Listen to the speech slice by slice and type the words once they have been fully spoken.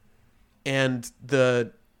and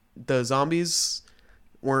the zombies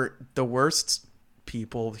weren't the worst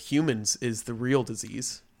people. Humans is the real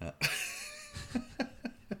disease. Yeah.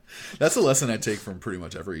 That's a lesson I take from pretty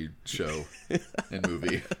much every show and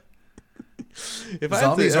movie.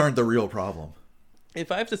 Zombies aren't the real problem.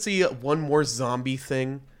 If I have to see one more zombie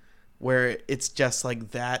thing where it's just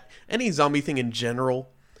like that, any zombie thing in general,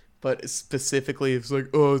 but specifically it's like,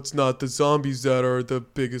 oh, it's not the zombies that are the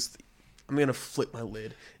biggest. I'm going to flip my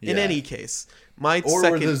lid. In any case, No.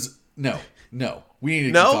 We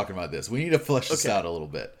need to keep talking about this. We need to flesh this out a little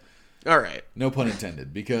bit. All right. No pun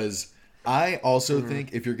intended, because I also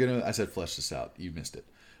think if you're going to... I said flesh this out. You missed it.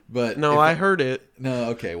 But no, I heard it.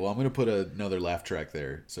 No, okay. Well, I'm going to put another laugh track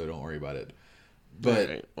there, so don't worry about it.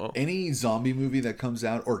 But any zombie movie that comes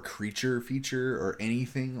out, or creature feature, or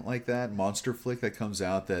anything like that, monster flick that comes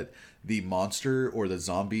out, that the monster or the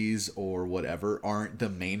zombies or whatever aren't the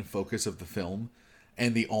main focus of the film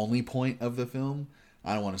and the only point of the film,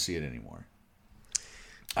 I don't want to see it anymore.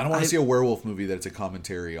 I don't want to see a werewolf movie that's a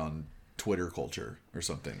commentary on Twitter culture or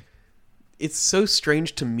something. It's so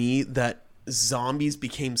strange to me that zombies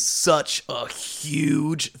became such a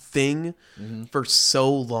huge thing for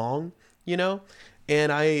so long, you know?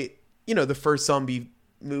 And the first zombie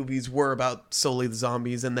movies were about solely the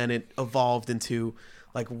zombies, and then it evolved into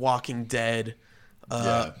like Walking Dead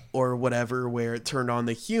or whatever, where it turned on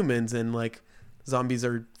the humans, and like zombies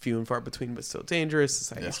are few and far between but still dangerous.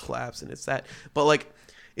 Society's collapse, and it's that. But like,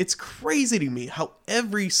 it's crazy to me how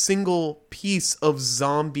every single piece of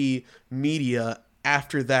zombie media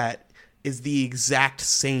after that is the exact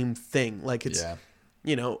same thing. Like it's...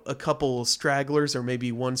 a couple stragglers or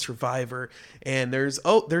maybe one survivor, and there's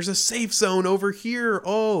a safe zone over here.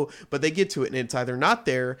 But they get to it and it's either not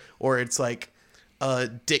there, or it's like a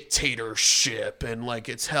dictatorship and like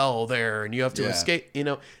it's hell there and you have to escape,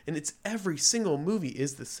 and it's every single movie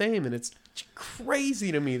is the same, and it's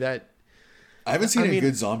crazy to me that I haven't seen a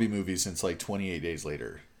good zombie movie since like 28 Days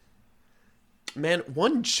Later. Man,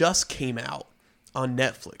 one just came out on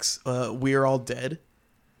Netflix. We're All Dead.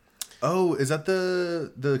 Oh, is that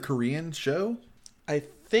the Korean show? I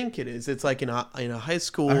think it is. It's like in a high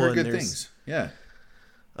school. I heard good things. Yeah.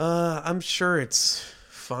 I'm sure it's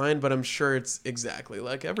fine, but I'm sure it's exactly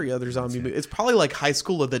like every other zombie movie. It's probably like High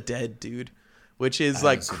School of the Dead, dude, which is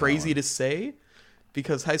like crazy to say,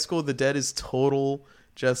 because High School of the Dead is total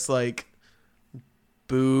just like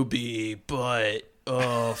booby, but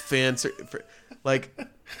fancy, like,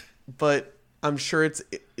 but I'm sure it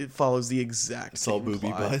follows the exact same all booby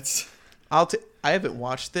plot. butts. I haven't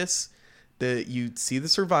watched this. You see the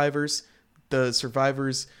survivors. The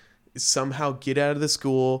survivors somehow get out of the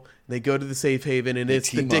school. They go to the safe haven, and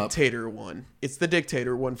it's the dictator one. It's the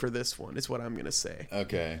dictator one for this one, is what I'm going to say.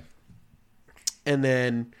 Okay. And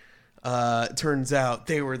then it turns out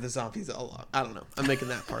they were the zombies all along. I don't know. I'm making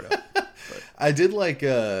that part up. But. I did like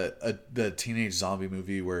the teenage zombie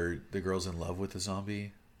movie where the girl's in love with the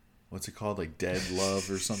zombie. What's it called? Like Dead Love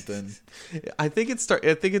or something? I think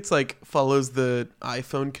it's like follows the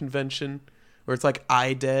iPhone convention where it's like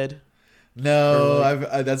iDead. No,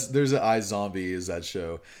 like, there's an iZombie is that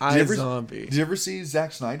show. iZombie. Did you ever see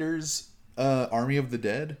Zack Snyder's Army of the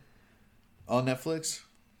Dead on Netflix?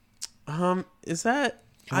 Is that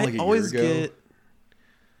I always get?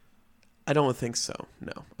 I don't think so.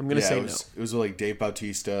 No, I'm gonna say no. It was like Dave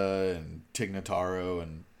Bautista and Tig Notaro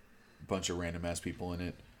and a bunch of random ass people in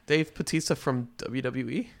it. Dave Bautista from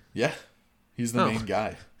WWE? Yeah. He's the main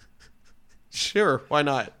guy. Sure, why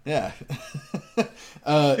not? Yeah.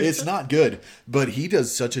 It's not good, but he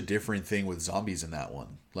does such a different thing with zombies in that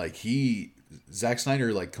one. Like Zack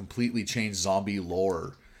Snyder like completely changed zombie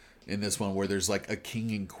lore in this one, where there's like a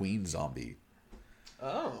king and queen zombie.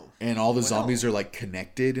 Oh. And all the zombies are like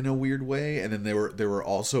connected in a weird way, and then there were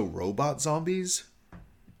also robot zombies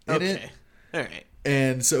in it. All right.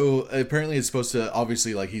 And so apparently it's supposed to,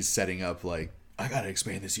 obviously, like, he's setting up, like, I gotta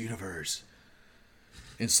expand this universe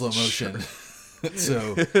in slow motion. Sure.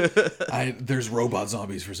 So there's robot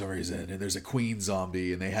zombies for some reason, and there's a queen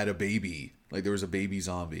zombie, and they had a baby. Like, there was a baby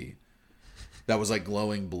zombie that was like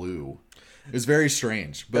glowing blue. It was very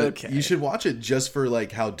strange, but you should watch it just for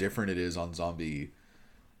like how different it is on zombie.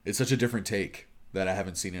 It's such a different take that I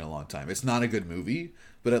haven't seen in a long time. It's not a good movie,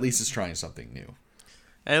 but at least it's trying something new.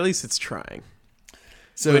 At least it's trying.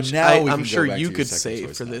 So which now I'm sure you could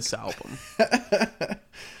save for this album.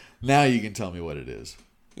 Now you can tell me what it is.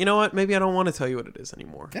 You know what? Maybe I don't want to tell you what it is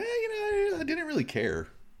anymore. Yeah, I didn't really care.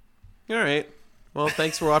 All right. Well,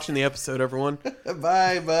 thanks for watching the episode, everyone.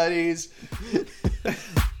 Bye, buddies.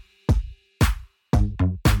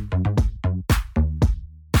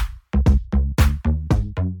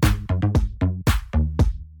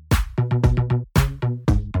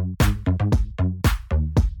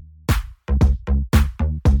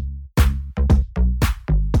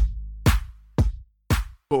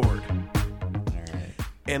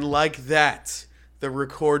 And like that, the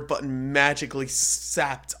record button magically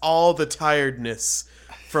sapped all the tiredness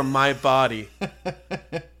from my body.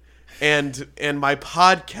 and my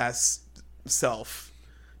podcast self,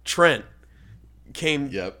 Trent,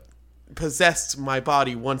 possessed my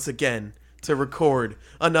body once again to record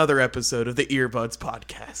another episode of the Earbuds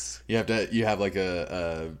podcast. You have like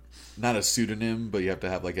a not a pseudonym, but you have to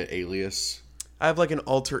have like an alias. I have like an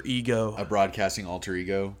alter ego. A broadcasting alter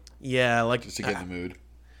ego. Yeah, like just to get in the mood.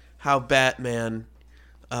 How Batman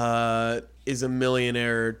is a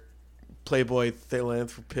millionaire playboy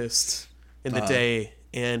philanthropist in the day,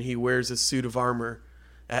 and he wears a suit of armor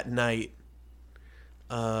at night.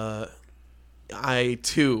 I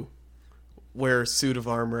too wear a suit of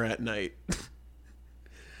armor at night.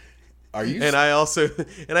 Are you? And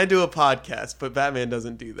I do a podcast, but Batman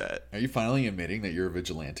doesn't do that. Are you finally admitting that you're a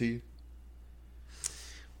vigilante?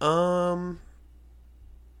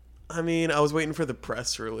 I mean, I was waiting for the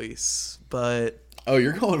press release, but oh,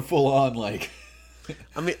 you're going full on like.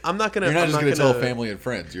 I mean, I'm not gonna. You're not just gonna tell family and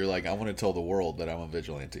friends. You're like, I want to tell the world that I'm a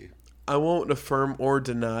vigilante. I won't affirm or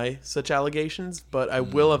deny such allegations, but I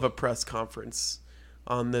will have a press conference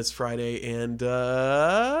on this Friday, and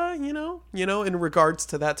you know, in regards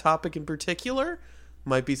to that topic in particular,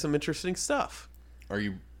 might be some interesting stuff.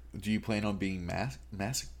 Do you plan on being masked?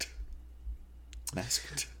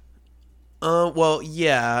 Masked? Well,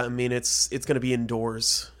 yeah. I mean, it's going to be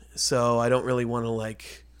indoors, so I don't really want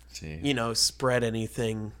to spread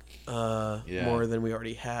anything more than we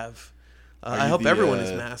already have. I hope everyone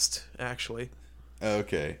is masked, actually.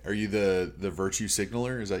 Okay. Are you the virtue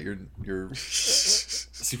signaler? Is that your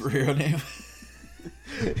superhero name?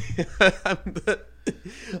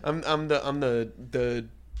 I'm the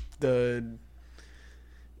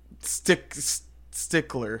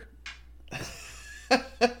stickler.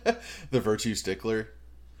 The virtue stickler.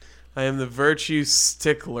 I am the virtue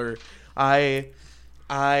stickler. I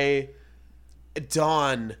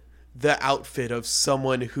don the outfit of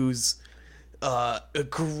someone who's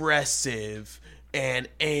aggressive and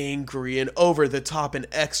angry and over the top and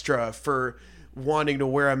extra for wanting to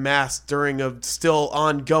wear a mask during a still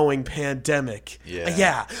ongoing pandemic.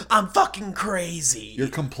 Yeah, I'm fucking crazy. You're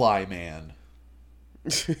comply man.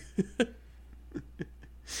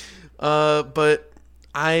 But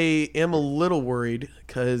I am a little worried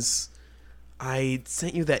because I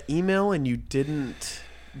sent you that email and you didn't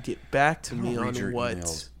get back to me on your what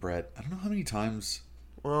emails, Brett. I don't know how many times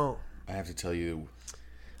I have to tell you.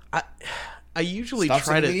 I usually Stop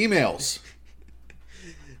try to emails.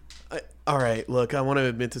 All right, look, I want to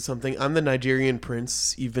admit to something. I'm the Nigerian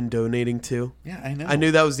prince you've been donating to. Yeah, I know. I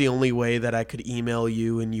knew that was the only way that I could email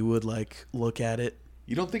you and you would look at it.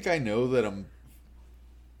 You don't think I know that I'm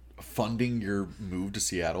funding your move to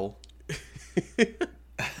Seattle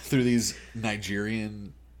through these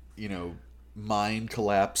Nigerian, mind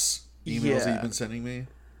collapse emails that you've been sending me?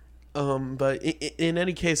 But in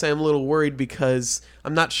any case, I am a little worried because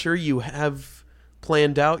I'm not sure you have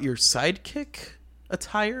planned out your sidekick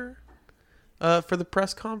attire for the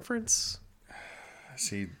press conference.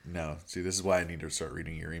 See, this is why I need to start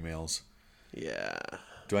reading your emails. Yeah.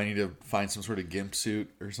 Do I need to find some sort of gimp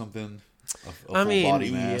suit or something? A full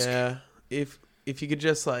body mask? Yeah. If you could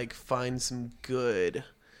just find some good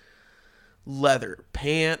leather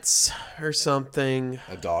pants or something.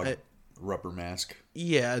 A dog rubber mask.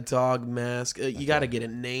 Yeah, a dog mask. You got to get a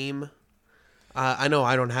name. I know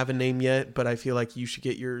I don't have a name yet, but I feel like you should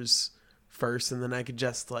get yours first, and then I could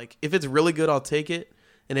just if it's really good, I'll take it,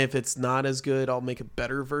 and if it's not as good, I'll make a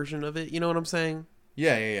better version of it. You know what I'm saying?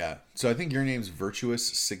 Yeah. So I think your name's Virtuous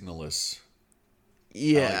Signalis.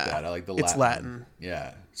 Yeah, I like that. I like the Latin. It's Latin.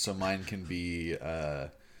 Yeah. So mine can be,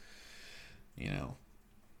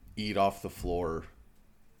 eat off the floor,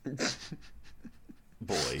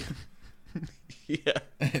 boy. Yeah.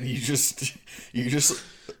 And you just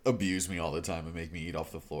abuse me all the time and make me eat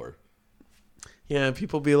off the floor. Yeah,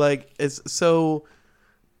 people be like, so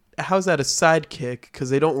how's that a sidekick? Because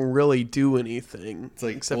they don't really do anything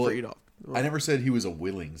except for eat off. I never said he was a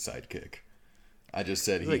willing sidekick. I just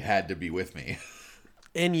said he had to be with me.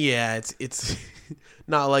 And yeah, it's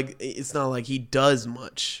not like he does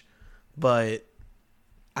much, but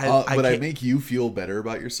I make you feel better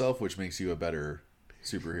about yourself, which makes you a better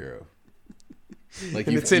superhero.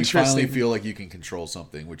 You finally feel like you can control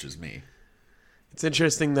something, which is me. It's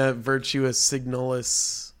interesting that Virtuous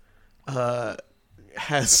Signalis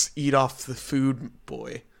has eat off the food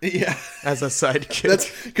boy. Yeah, as a sidekick.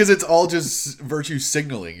 That's because it's all just virtue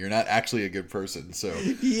signaling. You're not actually a good person. So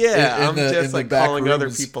yeah, I'm just calling other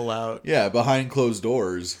people out. Yeah, behind closed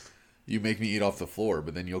doors, you make me eat off the floor,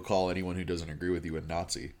 but then you'll call anyone who doesn't agree with you a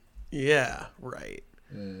Nazi. Yeah, right.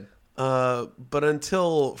 But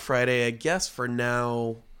until Friday, I guess for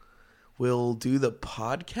now, we'll do the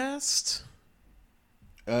podcast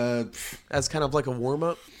as kind of like a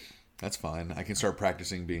warm-up. That's fine. I can start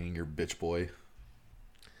practicing being your bitch boy.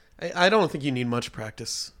 I don't think you need much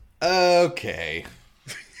practice. Okay.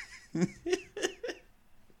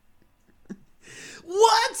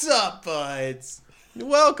 What's up, buds?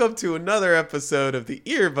 Welcome to another episode of the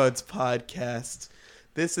Earbuds Podcast.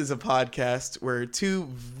 This is a podcast where two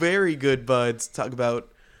very good buds talk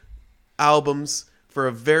about albums for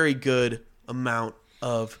a very good amount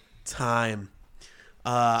of time.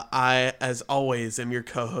 I, as always, am your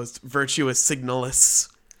co-host, Virtuous Signalis.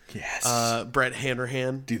 Yes. Brett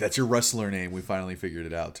Hanrahan. Dude, that's your wrestler name. We finally figured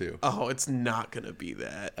it out, too. Oh, it's not going to be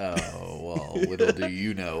that. Oh, well, little do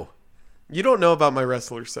you know. You don't know about my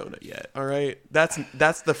wrestler Sona yet, all right? That's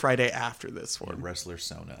the Friday after this one. Wrestler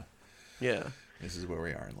Sona. Yeah. This is where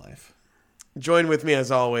we are in life. Join with me, as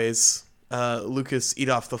always, Lucas Eat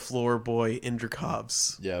Off the Floor boy, Indra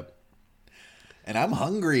Cobbs. Yep. And I'm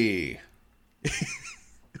hungry.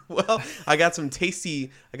 Well, I got some tasty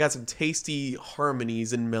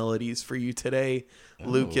harmonies and melodies for you today,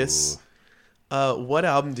 Lucas. What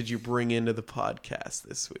album did you bring into the podcast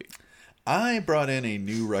this week? I brought in a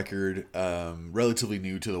new record, relatively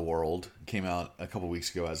new to the world. Came out a couple weeks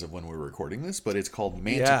ago as of when we're recording this, but it's called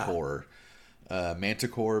Manticore.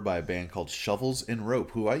 Manticore by a band called Shovels and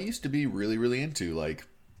Rope, who I used to be really, really into like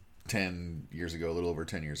 10 years ago, a little over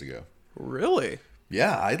 10 years ago. Really?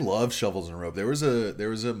 Yeah, I love Shovels and Rope. There was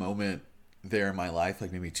a moment there in my life,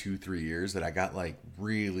 like maybe 2-3 years, that I got like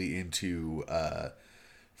really into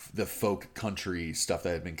the folk country stuff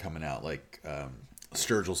that had been coming out, like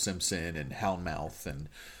Sturgill Simpson and Houndmouth and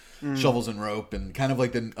Shovels and Rope, and kind of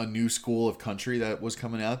like a new school of country that was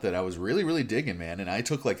coming out that I was really, really digging, man. And I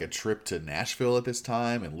took like a trip to Nashville at this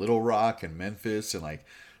time, and Little Rock and Memphis, and like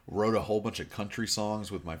wrote a whole bunch of country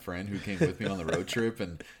songs with my friend who came with me on the road trip.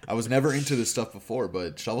 And I was never into this stuff before,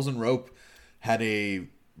 but Shovels and Rope had a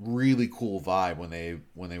really cool vibe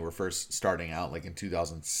when they were first starting out, like in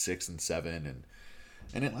 2006 and 2007,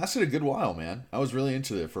 and it lasted a good while, man. I was really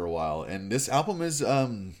into it for a while, and this album is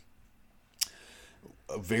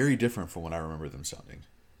very different from what I remember them sounding.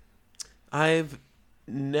 I've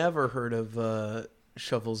never heard of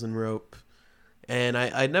Shovels and Rope, and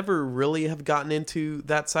I never really have gotten into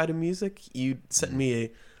that side of music. You sent me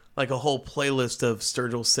a whole playlist of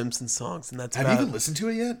Sturgill Simpson songs, and that's Have you even listened to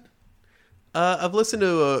it yet? I've listened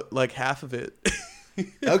to like half of it.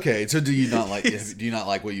 Okay, so do you not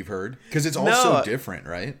like what you've heard? Because it's all so different,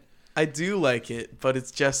 right? I do like it, but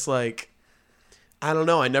it's just like, I don't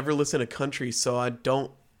know. I never listen to country, so I'm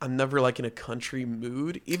never like in a country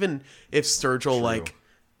mood. Even if Sturgill like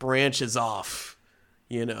branches off,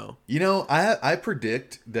 you know. I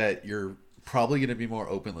predict that you're probably going to be more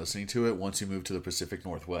open listening to it once you move to the Pacific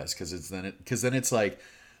Northwest, because then it's like,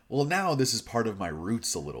 well, now this is part of my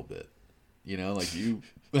roots a little bit. You know, like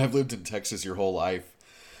I've lived in Texas your whole life.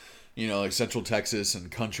 You know, like Central Texas and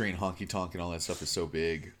country and honky tonk and all that stuff is so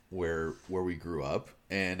big where we grew up.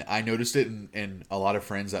 And I noticed it in a lot of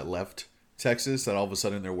friends that left Texas, that all of a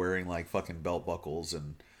sudden they're wearing like fucking belt buckles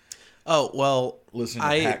and listening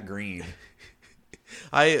to Pat Green.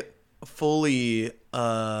 I fully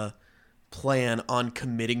plan on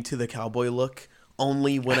committing to the cowboy look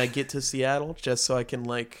only when I get to Seattle, just so I can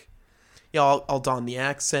like, I'll don the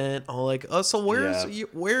accent. I'll like, so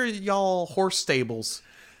where are y'all horse stables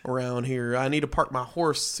around here? I need to park my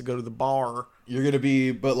horse to go to the bar. You're gonna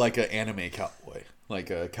be, but like an anime cowboy, like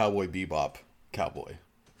a Cowboy Bebop cowboy,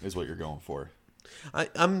 is what you're going for.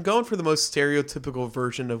 I'm going for the most stereotypical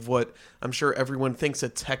version of what I'm sure everyone thinks a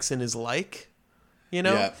Texan is like. You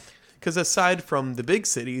know, because aside from the big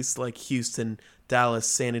cities like Houston, Dallas,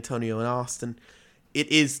 San Antonio, and Austin, it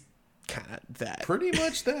is kind of that. Pretty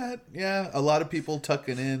much that. Yeah, a lot of people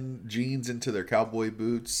tucking in jeans into their cowboy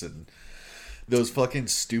boots and those fucking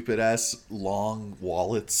stupid ass long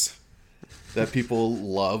wallets that people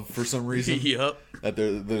love for some reason. Yep. That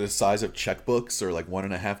they're the size of checkbooks, or like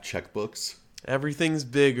 1.5 checkbooks. Everything's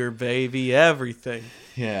bigger, baby. Everything.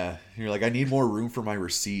 Yeah. You're like, I need more room for my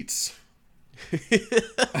receipts.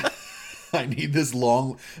 I need this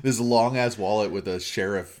long ass wallet with a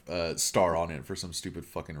sheriff star on it for some stupid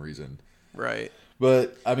fucking reason. Right.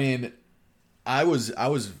 But I mean, I was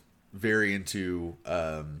very into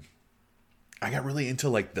I got really into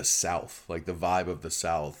like the South, like the vibe of the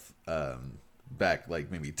South back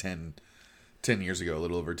like maybe 10 years ago, a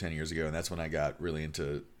little over 10 years ago, and that's when I got really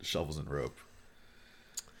into Shovels and Rope.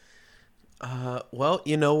 Well,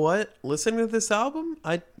 you know what? Listening to this album,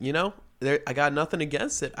 I got nothing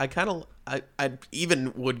against it. I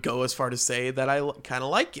even would go as far to say that I kind of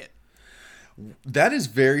like it. That is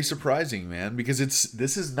very surprising, man, because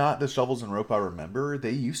this is not the Shovels and Rope I remember.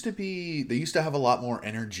 They used to have a lot more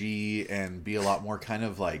energy and be a lot more kind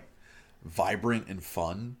of like vibrant and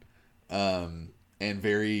fun, and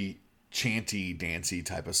very chanty, dancey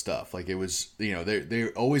type of stuff. Like it was, they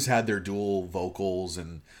always had their dual vocals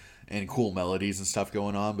and cool melodies and stuff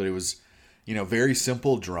going on, but it was, very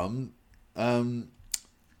simple drum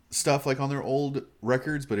stuff like on their old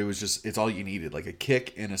records, but it's all you needed, like a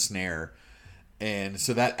kick and a snare. And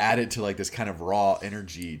so that added to like this kind of raw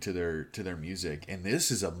energy to their music. And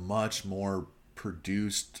this is a much more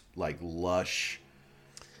produced, like lush,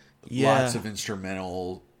 lots of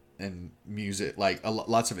instrumental and music, like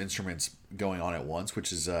lots of instruments going on at once,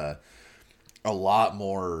 which is a lot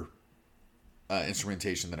more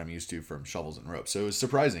instrumentation than I'm used to from Shovels and Rope. So it was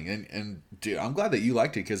surprising. And dude, I'm glad that you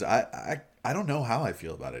liked it, because I don't know how I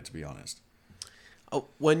feel about it, to be honest. Oh,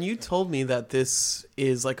 when you told me that this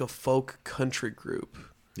is like a folk country group,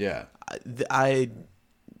 yeah, I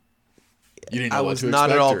was not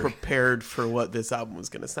at all prepared for what this album was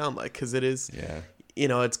going to sound like, because it is,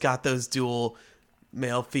 it's got those dual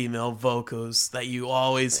male-female vocals that you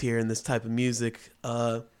always hear in this type of music,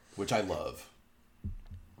 which I love.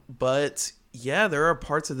 But yeah, there are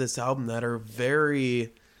parts of this album that are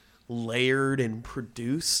very layered and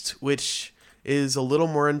produced, which is a little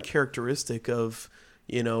more uncharacteristic of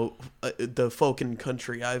the folk and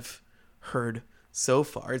country I've heard so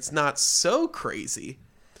far. It's not so crazy,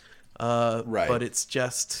 right? But it's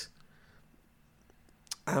just,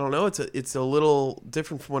 I don't know. It's a little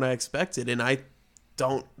different from what I expected, and I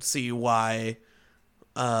don't see why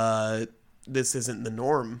this isn't the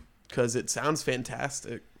norm, because it sounds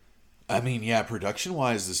fantastic. I mean, yeah, production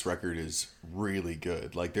wise, this record is really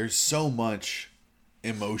good. Like, there's so much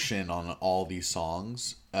emotion on all these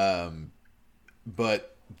songs.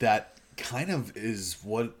 But that kind of is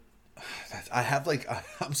what I have. Like,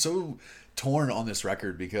 I'm so torn on this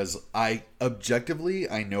record, because I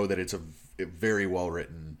know that it's a very well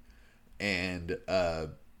written, and the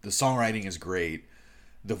songwriting is great,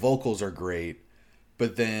 the vocals are great,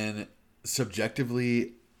 but then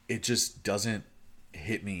subjectively it just doesn't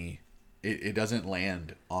hit me. It doesn't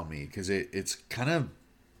land on me, because it's kind of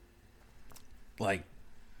like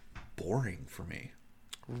boring for me.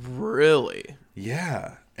 Really?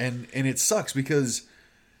 Yeah. And it sucks, because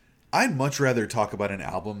I'd much rather talk about an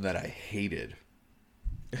album that I hated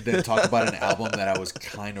than talk about an album that I was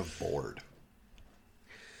kind of bored.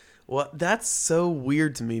 Well, that's so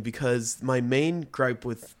weird to me, because my main gripe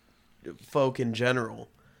with folk in general,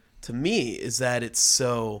 to me, is that it's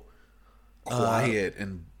so quiet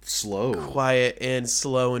and slow. Quiet and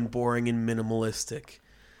slow and boring and minimalistic,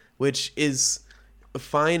 which is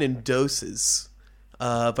fine in doses.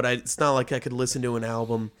 But it's not like I could listen to an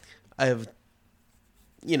album. I have,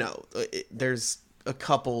 there's a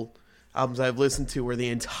couple albums I've listened to where the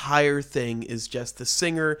entire thing is just the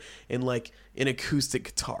singer and like an acoustic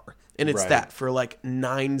guitar. And it's that for like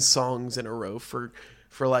 9 songs in a row for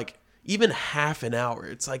like even half an hour.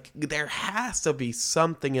 It's like there has to be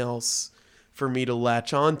something else for me to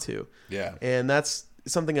latch onto. Yeah. And that's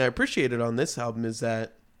something I appreciated on this album, is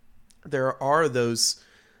that there are those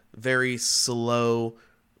very slow,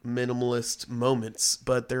 minimalist moments,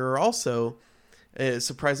 but there are also a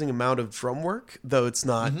surprising amount of drum work, though it's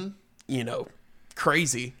not,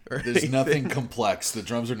 crazy. There's nothing complex. The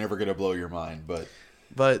drums are never going to blow your mind, but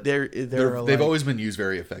they've always been used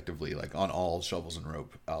very effectively, like on all Shovels and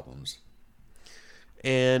Rope albums.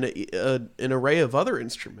 And an array of other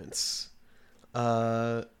instruments,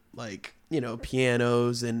 like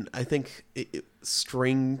pianos, and I think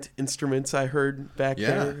stringed instruments I heard back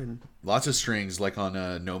there. And lots of strings, like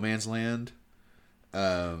on No Man's Land.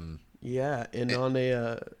 And on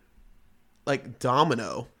a like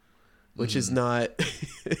Domino, which is not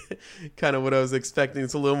kind of what I was expecting.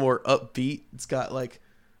 It's a little more upbeat. It's got like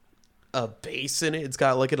a bass in it. It's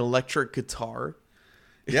got like an electric guitar.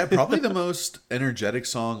 Yeah, probably the most energetic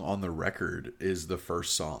song on the record is the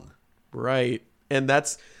first song. Right. And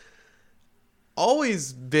that's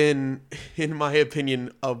always been, in my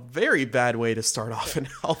opinion, a very bad way to start off an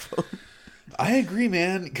album. I agree,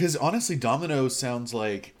 man, because honestly, Domino sounds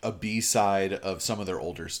like a B-side of some of their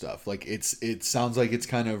older stuff. Like it sounds like it's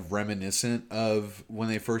kind of reminiscent of when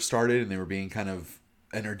they first started and they were being kind of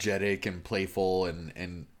energetic and playful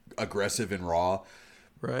and aggressive and raw.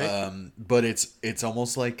 Right. But it's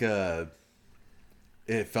almost like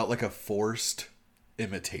it felt like a forced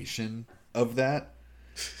imitation of that.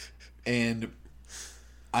 And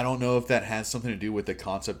I don't know if that has something to do with the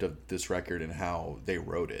concept of this record and how they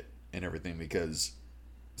wrote it. and everything, because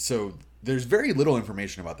so there's very little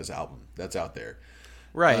information about this album that's out there.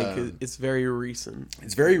 Right, 'cause it's very recent.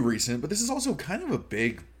 It's very recent, but this is also kind of a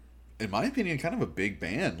big, in my opinion, kind of a big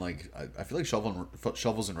band. Like I feel like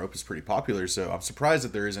Shovels and Rope is pretty popular, so I'm surprised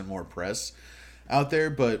that there isn't more press out there.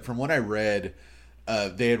 But from what I read,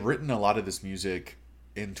 they had written a lot of this music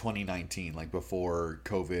in 2019, like before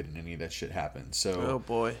COVID and any of that shit happened. So, Oh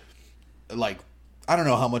boy. like, I don't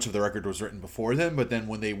know how much of the record was written before then, but then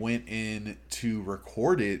when they went in to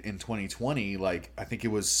record it in 2020, like I think it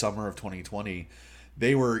was summer of 2020,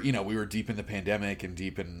 they were, you know, we were deep in the pandemic and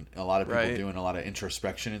deep in a lot of people Right. doing a lot of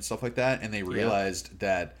introspection and stuff like that, and they realized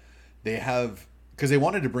that they have, because they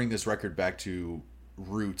wanted to bring this record back to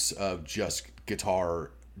roots of just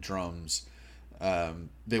guitar, drums.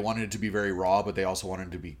 They wanted it to be very raw, but they also wanted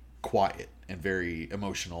it to be quiet and very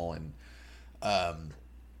emotional and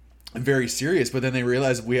very serious. But then they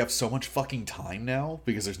realized we have so much fucking time now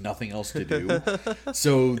because there's nothing else to do.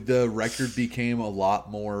 So the record became a lot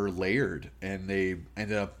more layered, and they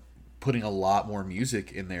ended up putting a lot more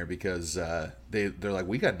music in there because they're like,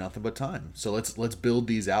 we got nothing but time, so let's build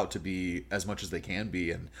these out to be as much as they can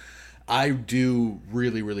be. And I do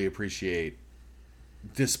really appreciate,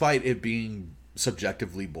 despite it being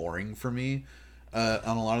subjectively boring for me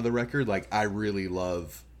on a lot of the record, like I really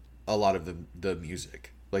love a lot of the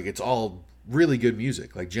music. Like it's all really good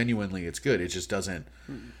music. Like genuinely, it's good. It just doesn't.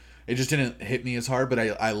 It just didn't hit me as hard. But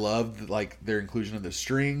I loved like their inclusion of the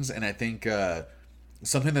strings, and I think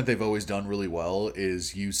something that they've always done really well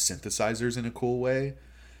is use synthesizers in a cool way,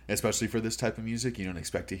 especially for this type of music. You don't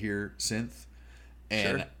expect to hear synth.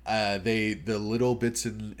 And the little bits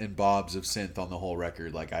and bobs of synth on the whole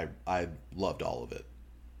record, like I loved all of it.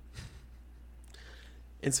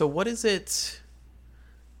 And so what is it,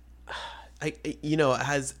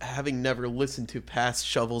 having never listened to past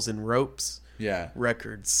Shovels and Ropes Yeah.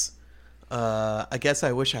 records, I guess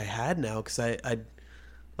I wish I had now, because I'd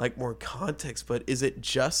like more context. But is it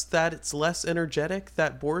just that it's less energetic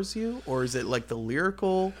that bores you, or is it like the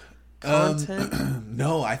lyrical content?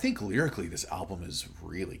 No, I think lyrically this album is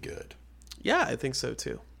really good. Yeah, I think so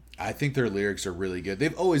too. I think their lyrics are really good.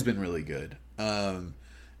 They've always been really good.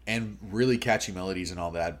 And really catchy melodies and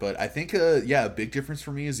all that. But I think, a big difference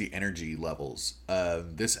for me is the energy levels.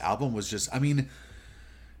 This album was just, I mean,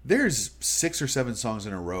 there's 6 or 7 songs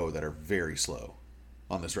in a row that are very slow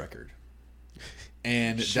on this record.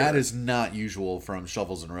 And Sure. that is not usual from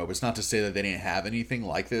Shovels and Rope. It's not to say that they didn't have anything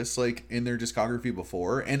like this, like, in their discography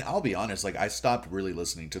before. And I'll be honest, like, I stopped really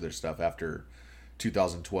listening to their stuff after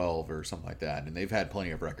 2012 or something like that. And they've had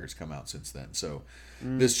plenty of records come out since then. So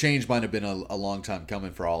this change might have been a long time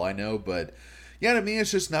coming for all I know. But, yeah, to me,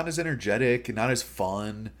 it's just not as energetic, not as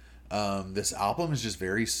fun. This album is just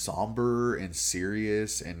very somber and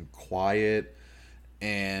serious and quiet.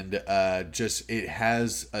 And just it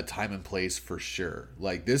has a time and place for sure.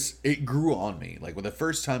 Like this, it grew on me. Like when the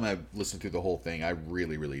first time I listened through the whole thing, I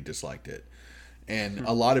really disliked it, and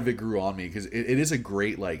a lot of it grew on me because it is a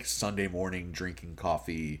great like Sunday morning drinking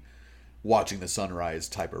coffee, watching the sunrise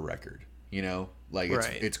type of record. You know, like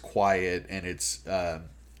it's quiet and it's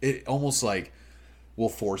it almost like will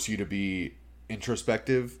force you to be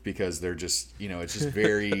introspective because they're just it's just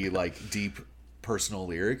very like deep personal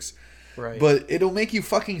lyrics. Right. But it'll make you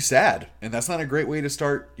fucking sad, and that's not a great way to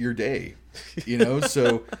start your day,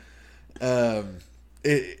 So, a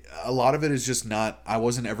lot of it is just not. I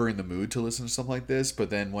wasn't ever in the mood to listen to something like this, but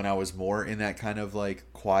then when I was more in that kind of like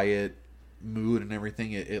quiet mood and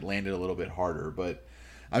everything, it landed a little bit harder. But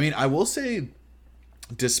I mean, I will say,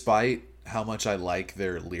 despite how much I like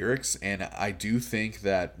their lyrics, and I do think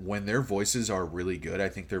that when their voices are really good, I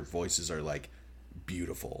think their voices are like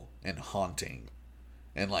beautiful and haunting.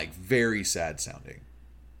 And like very sad sounding.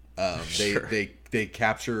 They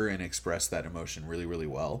capture and express that emotion really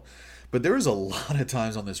well. But there was a lot of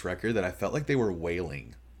times on this record that I felt like they were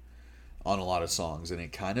wailing on a lot of songs, and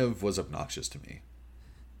it kind of was obnoxious to me.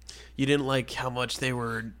 You didn't like how much they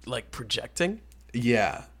were like projecting?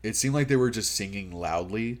 Yeah, it seemed like they were just singing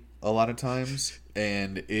loudly a lot of times,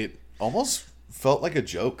 and it almost felt like a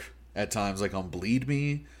joke at times, like on Bleed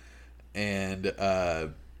Me and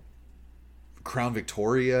Crown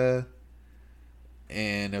Victoria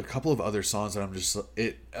and a couple of other songs that I'm just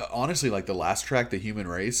honestly, like the last track, The Human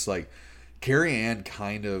Race, like Carrie Ann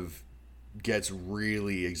kind of gets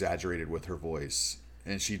really exaggerated with her voice,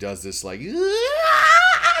 and she does this like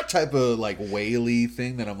type of like waily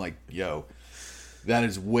thing that I'm like, yo, that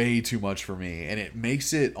is way too much for me, and it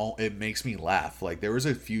makes me laugh. Like there was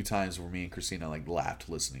a few times where me and Christina like laughed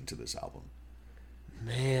listening to this album.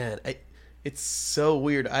 Man, it's so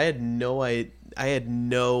weird. I had no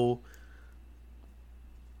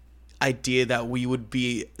idea that we would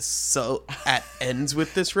be so at ends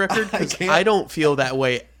with this record, because can't- I don't feel that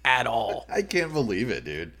way at all. I can't believe it,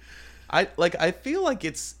 dude. I feel like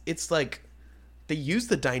it's like they use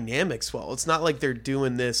the dynamics well. It's not like they're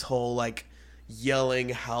doing this whole like yelling,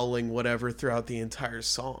 howling, whatever throughout the entire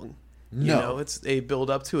song. You No. know, they build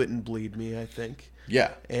up to it and Bleed Me, I think.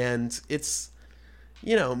 Yeah. And it's,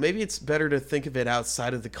 you know, maybe it's better to think of it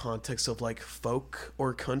outside of the context of like folk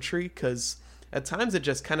or country, because at times it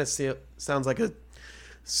just kind of sounds like a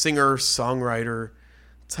singer-songwriter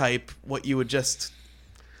type, what you would just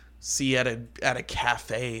see at a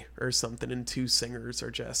cafe or something, and two singers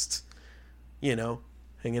are just, you know,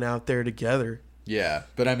 hanging out there together. Yeah,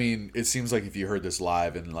 but I mean, it seems like if you heard this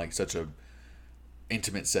live in like such a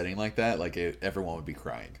intimate setting like that, like everyone would be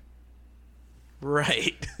crying.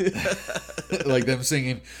 Right. Like them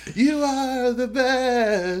singing, "You are the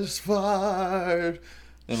best part,"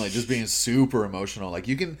 and like just being super emotional. Like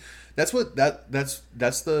you can, that's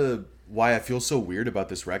the why I feel so weird about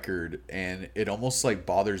this record, and it almost like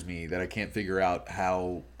bothers me that I can't figure out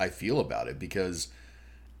how I feel about it, because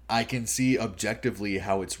I can see objectively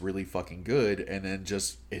how it's really fucking good, and then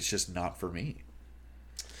it's just not for me.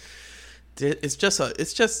 It's just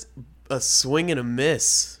a swing and a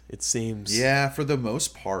miss, it seems. Yeah, for the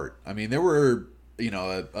most part. I mean, there were, you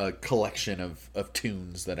know, a collection of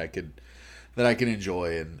tunes that I could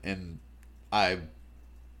enjoy and I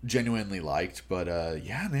genuinely liked, but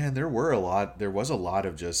yeah, man, there was a lot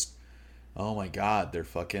of just, oh my god, they're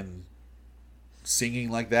fucking singing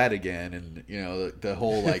like that again, and you know, the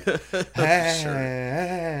whole like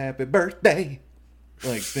happy birthday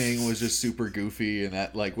like thing was just super goofy, and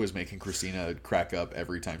that like was making Christina crack up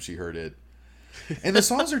every time she heard it. And the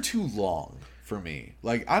songs are too long for me.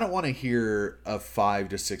 Like, I don't want to hear a 5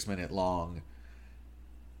 to 6 minute long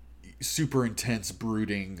super intense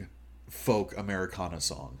brooding folk Americana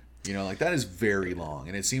song. You know, like that is very long,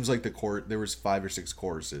 and it seems like there was 5 or 6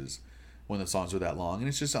 choruses when the songs were that long, and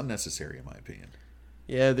it's just unnecessary in my opinion.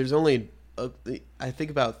 Yeah, there's only I think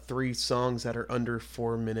about 3 songs that are under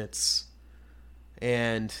 4 minutes.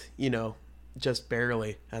 And, you know, just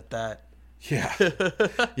barely at that. Yeah.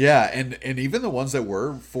 Yeah, and even the ones that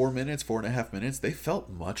were 4 minutes, 4.5 minutes, they felt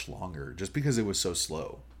much longer just because it was so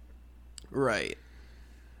slow. Right.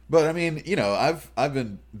 But I mean, you know, I've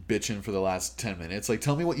been bitching for the last 10 minutes. Like,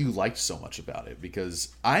 tell me what you liked so much about it, because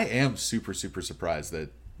I am super, super surprised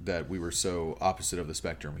that we were so opposite of the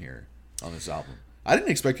spectrum here on this album. I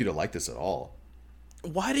didn't expect you to like this at all.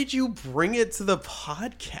 Why did you bring it to the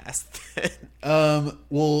podcast then?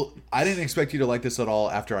 Well, I didn't expect you to like this at all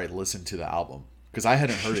after I listened to the album, because I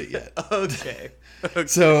hadn't heard it yet. Okay.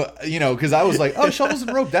 So, you know, because I was like, oh, Shovels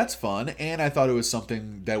and Rope, that's fun. And I thought it was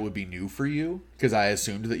something that would be new for you, because I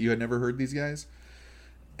assumed that you had never heard these guys.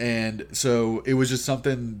 And so it was just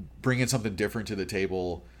bringing something different to the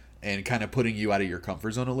table and kind of putting you out of your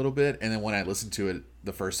comfort zone a little bit. And then when I listened to it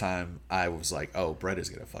the first time, I was like, oh, Brett is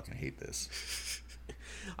going to fucking hate this.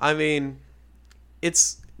 I mean,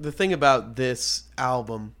 it's the thing about this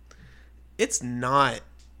album, it's not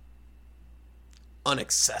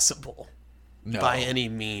inaccessible by any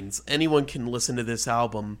means. Anyone can listen to this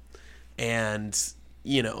album and,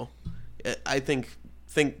 you know, I think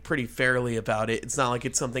pretty fairly about it. It's not like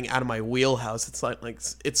it's something out of my wheelhouse. It's not like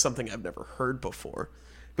it's something I've never heard before.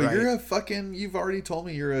 But right? You've already told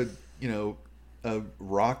me you're a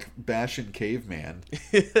rock bashing caveman.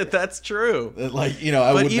 That's true. Like, you know,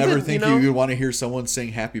 I would never think you know, you would want to hear someone sing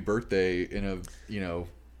Happy Birthday in a, you know,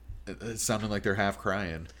 sounding like they're half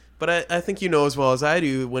crying. But I think you know as well as I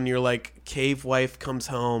do, when your like cave wife comes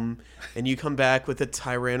home and you come back with a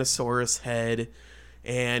Tyrannosaurus head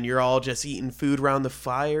and you're all just eating food around the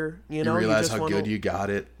fire, you know, you realize how good you got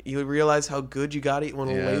it. You realize how good you got it. You want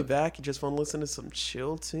to Yeah. lay back. You just want to listen to some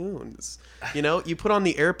chill tunes. You know, you put on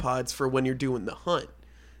the AirPods for when you're doing the hunt,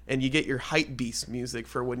 and you get your hype beast music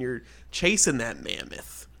for when you're chasing that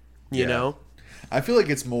mammoth. You Yeah. know, I feel like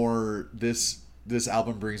it's more this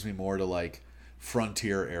album brings me more to like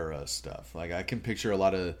frontier era stuff. Like, I can picture a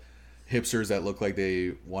lot of hipsters that look like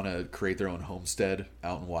they want to create their own homestead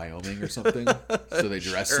out in Wyoming or something. So they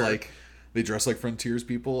dress like frontiers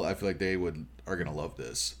people. I feel like they are gonna love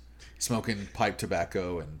this. Smoking pipe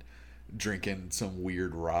tobacco and drinking some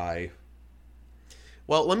weird rye.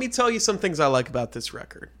 well, let me tell you some things I like about this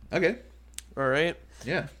record. Okay. All right.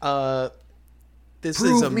 Yeah. This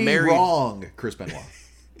Prove is a me married. wrong, Chris Benoit.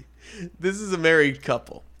 This is a married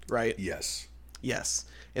couple, right? Yes. Yes,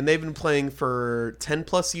 and they've been playing for 10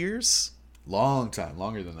 plus years. Long time,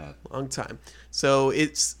 longer than that. Long time. So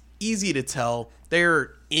it's easy to tell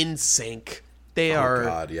they're in sync. They are. Oh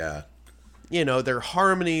God, yeah. you know, their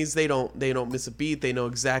harmonies, they don't miss a beat. They know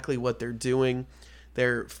exactly what they're doing.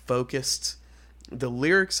 They're focused. The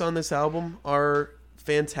lyrics on this album are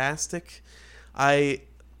fantastic.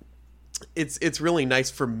 It's really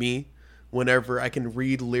nice for me whenever I can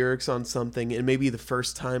read lyrics on something and maybe the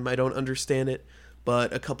first time I don't understand it,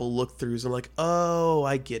 but a couple look throughs I'm like, oh,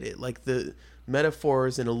 I get it. Like the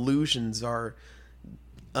metaphors and allusions are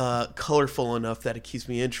colorful enough that it keeps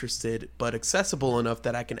me interested, but accessible enough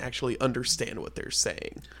that I can actually understand what they're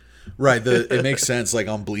saying. Right. It makes sense. Like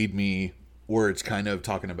on Bleed Me, where it's kind of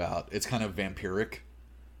talking about, it's kind of vampiric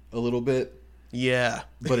a little bit. Yeah.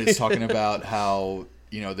 But it's talking about how,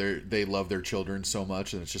 you know, they love their children so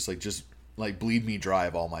much, and it's just like bleed me dry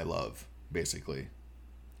of all my love, basically.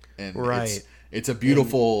 And right. It's a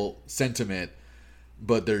beautiful sentiment,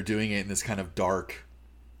 but they're doing it in this kind of dark,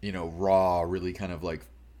 you know, raw, really kind of like,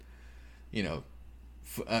 you know,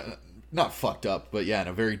 not fucked up, but yeah, in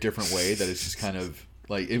a very different way that it's just kind of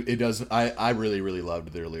like it does. I really, really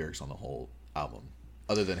loved their lyrics on the whole album,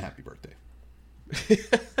 other than Happy Birthday.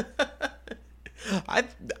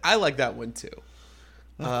 I like that one too.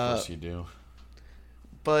 Of course you do.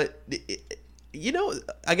 But, you know,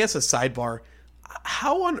 I guess a sidebar.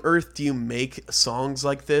 How on earth do you make songs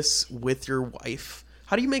like this with your wife?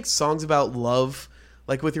 How do you make songs about love,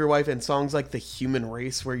 like with your wife, and songs like The Human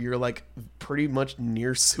Race, where you're like pretty much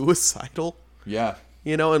near suicidal? Yeah.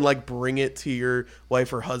 You know, and like bring it to your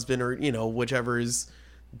wife or husband or, you know, whichever is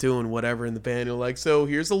doing whatever in the band. You're like, so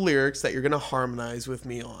here's the lyrics that you're going to harmonize with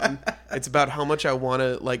me on. It's about how much I want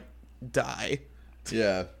to, like, die.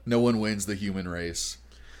 Yeah. No one wins the human race.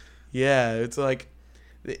 Yeah, it's like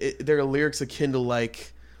there are lyrics akin to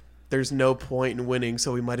like, there's no point in winning,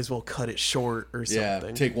 so we might as well cut it short or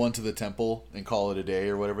something. Yeah, take one to the temple and call it a day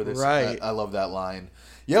or whatever this. Right. I love that line.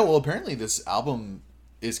 Yeah, well, apparently this album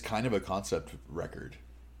is kind of a concept record.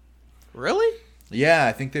 Really? Yeah,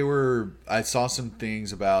 I think I saw some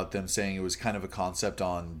things about them saying it was kind of a concept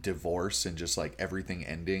on divorce and just like everything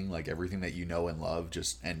ending, like everything that you know and love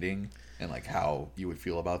just ending, and like how you would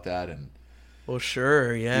feel about that, and well,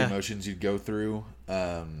 sure, yeah, the emotions you'd go through.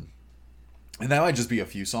 And that might just be a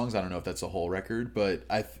few songs. I don't know if that's a whole record, but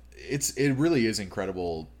it really is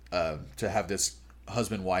incredible to have this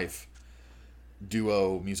husband-wife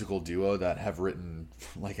musical duo that have written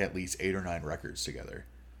like at least 8 or 9 records together.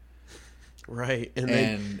 Right, and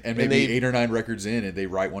maybe 8 or 9 records in, and they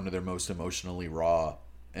write one of their most emotionally raw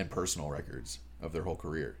and personal records of their whole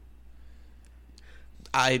career.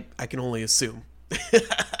 I can only assume.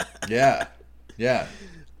 Yeah.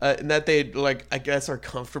 And that they, like, I guess are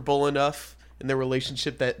comfortable enough in their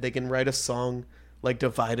relationship that they can write a song like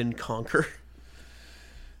Divide and Conquer.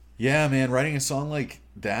 Yeah, man, writing a song like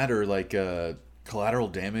that, or like Collateral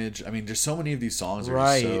Damage. I mean, there's so many of these songs that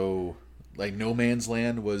are so, like No Man's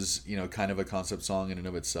Land was, you know, kind of a concept song in and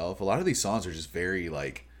of itself. A lot of these songs are just very,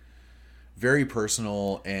 like, very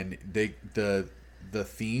personal, and the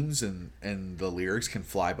themes and the lyrics can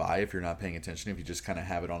fly by if you're not paying attention, if you just kind of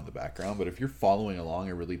have it on in the background. But if you're following along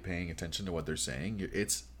and really paying attention to what they're saying,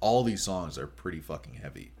 it's all these songs are pretty fucking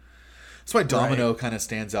heavy. That's why Domino kind of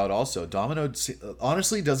stands out also. Domino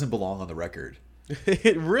honestly doesn't belong on the record.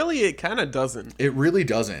 It kind of doesn't. It really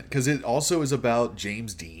doesn't, because it also is about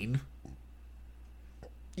James Dean.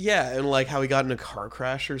 Yeah, and like how he got in a car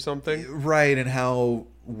crash or something. Right, and how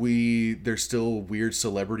there's still weird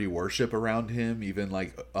celebrity worship around him, even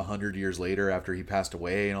like 100 years later after he passed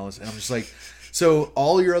away and all this. And I'm just like, so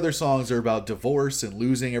all your other songs are about divorce and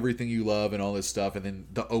losing everything you love and all this stuff, and then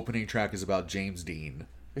the opening track is about James Dean.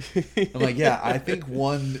 I'm like, yeah, I think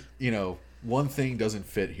one thing doesn't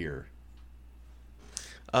fit here.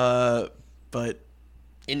 But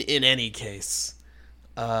in any case,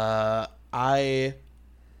 as I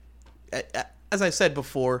said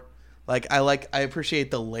before, I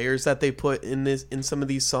appreciate the layers that they put in some of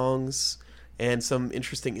these songs and some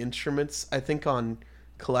interesting instruments. I think on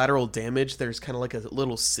Collateral Damage, there's kind of like a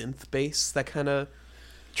little synth bass that kind of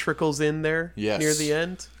trickles in there near the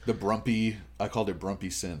end. The brumpy, I called it brumpy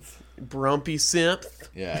synth. Brumpy synth.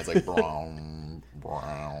 Yeah, it's like brown,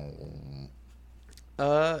 brown.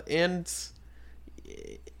 And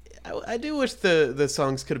I do wish the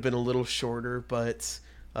songs could have been a little shorter, but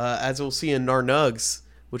as we'll see in Nar Nugs,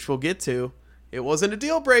 which we'll get to, it wasn't a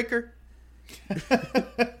deal breaker.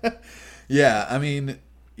 Yeah, I mean,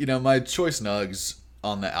 you know, my choice nugs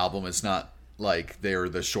on the album, it's not like they're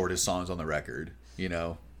the shortest songs on the record. You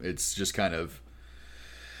know, it's just kind of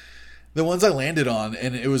the ones I landed on,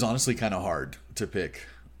 and it was honestly kind of hard to pick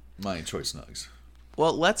my choice nugs.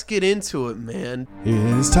 Well, let's get into it, man. It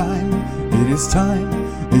is time, it is time,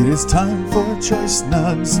 it is time for Choice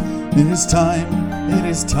Nugs. It is time, it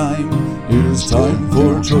is time, it is time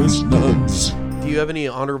for Choice Nugs. Do you have any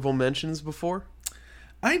honorable mentions before?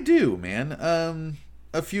 I do, man.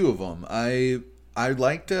 A few of them. I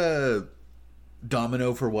liked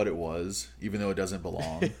Domino for what it was, even though it doesn't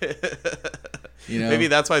belong. You know? Maybe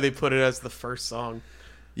that's why they put it as the first song.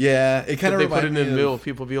 Yeah, it kind of If they put it reminded in the me middle, of...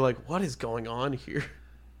 people be like, what is going on here?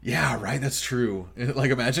 Yeah, right, that's true. Like,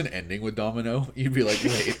 imagine ending with Domino. You'd be like,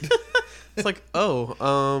 wait. It's like,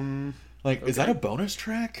 Like, is that a bonus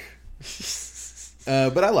track?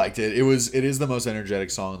 But I liked it. It is the most energetic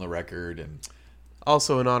song on the record, and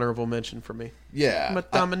also an honorable mention for me. yeah,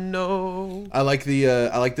 Domino. I like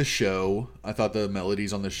the show. I thought the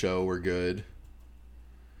melodies on the show were good.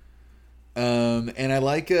 And I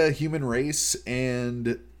like Human Race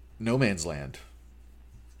and No Man's Land.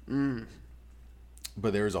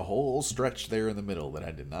 But there was a whole stretch there in the middle that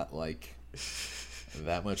I did not like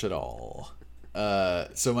that much at all.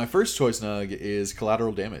 So my first choice nug is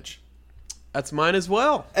Collateral Damage. That's mine as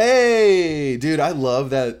well. Hey, dude, I love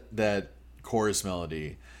that chorus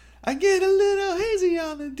melody. I get a little hazy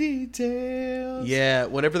on the details. Yeah,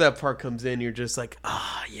 whenever that part comes in, you're just like,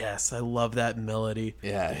 yes, I love that melody.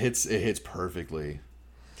 Yeah, it hits perfectly.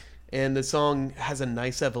 And the song has a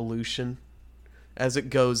nice evolution as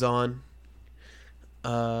it goes on.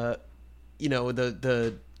 You know,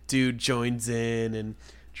 the dude joins in and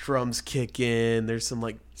drums kick in. There's some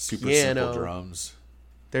like Super piano. simple drums.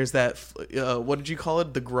 There's that. What did you call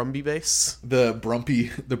it? The grumpy bass. The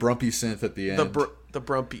brumpy synth at the end. The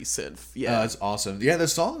brumpy synth. Yeah, that's awesome. Yeah, the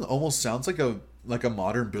song almost sounds like a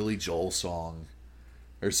modern Billy Joel song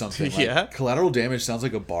or something. Like, yeah. Collateral Damage sounds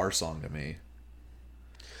like a bar song to me.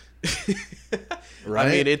 Right? I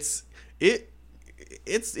mean, it's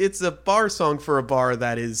a bar song for a bar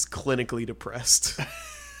that is clinically depressed.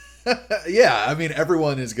 Yeah, I mean,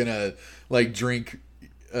 everyone is gonna like drink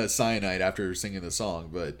cyanide after singing the song,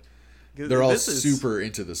 but they're all super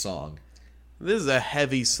into the song. This is a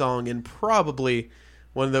heavy song and probably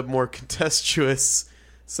one of the more contentious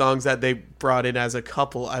songs that they brought in as a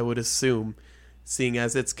couple, I would assume, seeing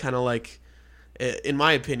as it's kind of like, in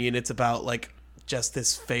my opinion, it's about like just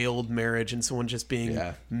this failed marriage and someone just being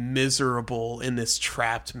miserable in this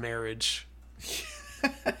trapped marriage.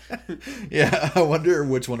 Yeah, I wonder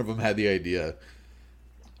which one of them had the idea.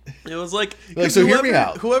 It was like so hear me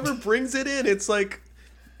out. Whoever brings it in, it's like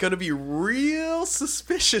gonna be real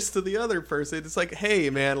suspicious to the other person. It's like, hey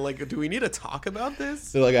man, like, do we need to talk about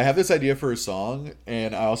this? They're like, I have this idea for a song,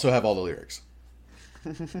 and I also have all the lyrics.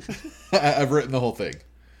 I've written the whole thing.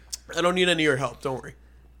 I don't need any of your help. Don't worry.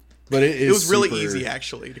 But it was really easy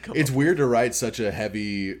actually to come. It's weird to write such a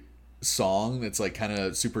heavy song that's like kind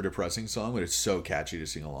of super depressing song, but it's so catchy to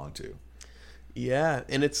sing along to. Yeah,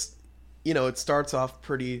 and it's, you know, it starts off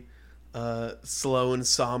pretty slow and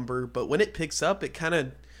somber, but when it picks up, it kind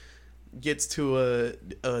of gets to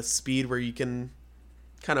a speed where you can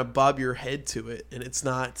kind of bob your head to it, and it's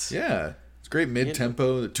not. Yeah, it's great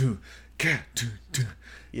mid-tempo.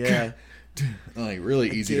 Yeah, like really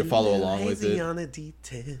easy to follow along with it. On the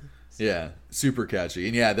details. Yeah, super catchy,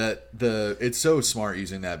 and yeah, it's so smart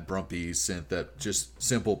using that brumpy synth, that just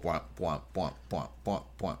simple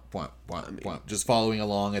just following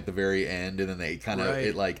along at the very end, and then they kind of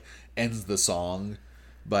it like ends the song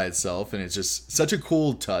by itself, and it's just such a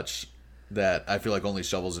cool touch that I feel like only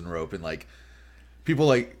Shovels and Rope and like people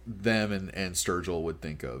like them and Sturgill would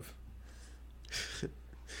think of.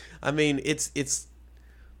 I mean, it's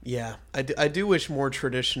yeah, I do wish more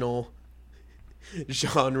traditional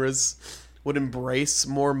genres would embrace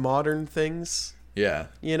more modern things. Yeah.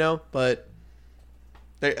 You know, but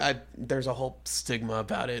there's a whole stigma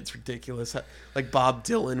about it. It's ridiculous. Like Bob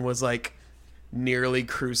Dylan was like nearly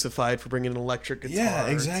crucified for bringing an electric guitar. Yeah,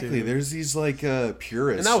 exactly. There's these like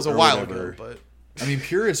purists. And that was a while ago, but I mean,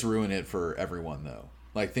 purists ruin it for everyone though.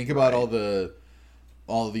 Like think about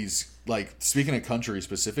all these, like, speaking of country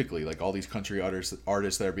specifically, like all these country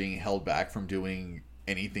artists that are being held back from doing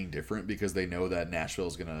anything different because they know that Nashville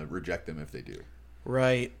is going to reject them if they do.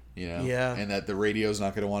 Right. You know? Yeah. And that the radio's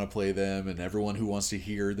not going to want to play them, and everyone who wants to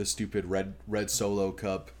hear the stupid Red Solo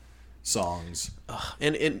Cup songs.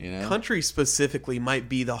 And you know? Country specifically might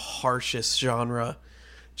be the harshest genre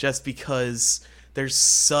just because there's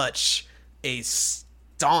such a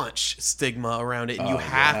staunch stigma around it, and you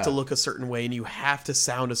have to look a certain way, and you have to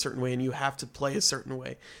sound a certain way, and you have to play a certain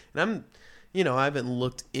way. And I haven't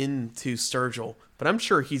looked into Sturgill, but I'm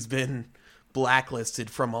sure he's been blacklisted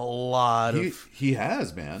from a lot of he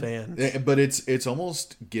has, man. fans. But it's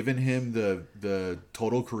almost given him the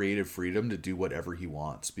total creative freedom to do whatever he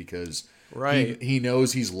wants, because Right. he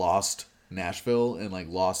knows he's lost Nashville and like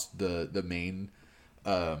lost the main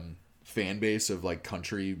fan base of like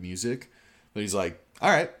country music. But he's like, all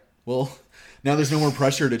right, well, now there's no more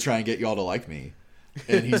pressure to try and get y'all to like me.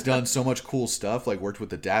 And he's done so much cool stuff, like worked with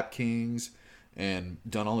the Dap Kings and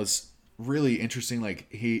done all this really interesting,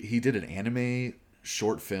 like he did an anime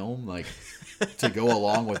short film like to go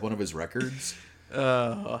along with one of his records.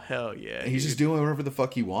 Oh, hell yeah. He's just doing whatever the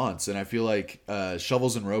fuck he wants. And I feel like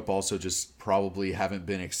Shovels and Rope also just probably haven't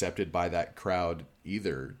been accepted by that crowd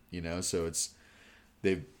either, you know? So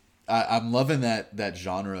I'm loving that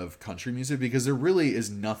genre of country music, because there really is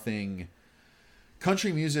nothing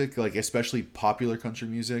country music, like especially popular country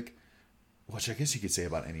music, which I guess you could say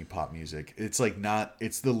about any pop music. It's like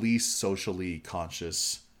it's the least socially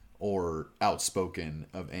conscious or outspoken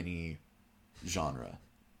of any genre.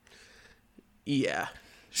 Yeah.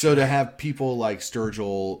 So to have people like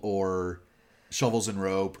Sturgill or Shovels and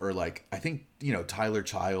Rope, or like, I think, you know, Tyler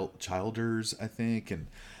Childers, I think, and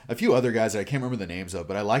a few other guys that I can't remember the names of,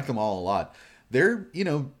 but I like them all a lot. They're, you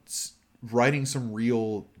know, writing some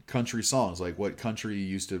real country songs, like what country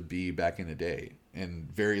used to be back in the day,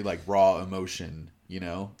 and very like raw emotion, you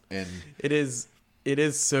know? And It is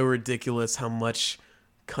so ridiculous how much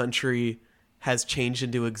country has changed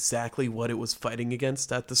into exactly what it was fighting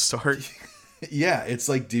against at the start. yeah, it's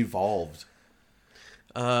like devolved.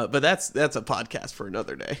 But that's a podcast for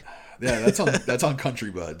another day. Yeah, that's on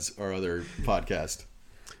Country Buds, our other podcast.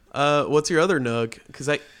 What's your other nug? Because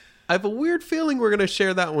I have a weird feeling we're gonna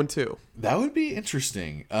share that one too. That would be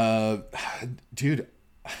interesting. Dude,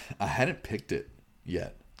 I hadn't picked it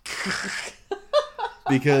yet.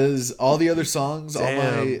 Because all the other songs, all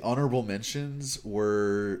my honorable mentions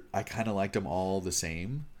were, I kind of liked them all the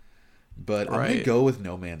same. But I'm going to go with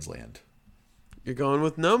No Man's Land. You're going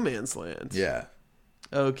with No Man's Land. Yeah.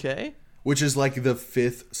 Okay. Which is like the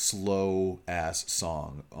 5th slow-ass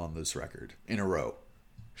song on this record in a row.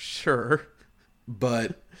 Sure.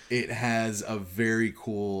 But it has a very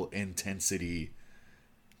cool intensity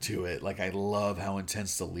to it. Like, I love how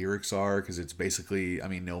intense the lyrics are, because it's basically, I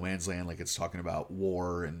mean, No Man's Land, like it's talking about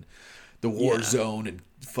war and the war zone and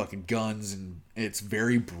fucking guns, and it's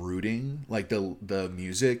very brooding. Like the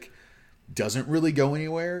music doesn't really go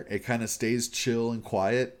anywhere. It kind of stays chill and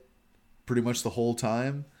quiet pretty much the whole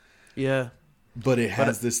time. Yeah. But it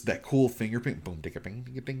has that cool finger ping, boom, ding, ding,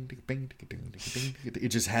 ding, ding, ding, ding, ding. It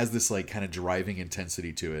just has this like kind of driving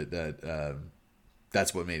intensity to it that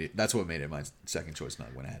that's what made it my second choice,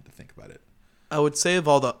 not when I had to think about it. I would say of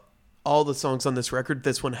all the songs on this record,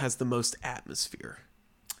 this one has the most atmosphere.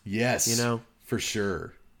 Yes. You know? For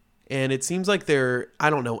sure. And it seems like I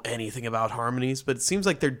don't know anything about harmonies, but it seems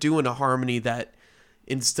like they're doing a harmony that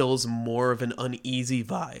instills more of an uneasy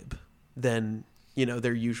vibe than, you know,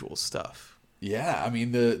 their usual stuff. Yeah, I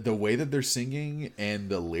mean the way that they're singing and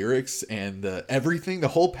the lyrics and everything, the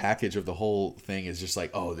whole package of the whole thing is just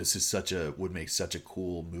like, oh, this is would make such a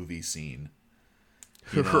cool movie scene.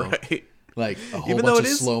 You know? Right. Like a whole Even bunch of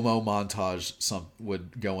slow-mo montage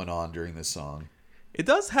would going on during this song. It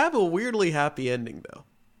does have a weirdly happy ending though.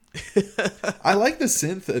 I like the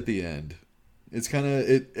synth at the end. It's kind of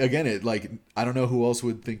it like, I don't know who else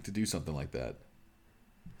would think to do something like that.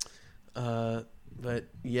 But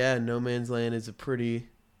yeah, No Man's Land is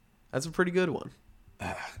that's a pretty good one.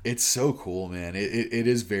 It's so cool, man. It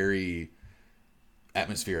is very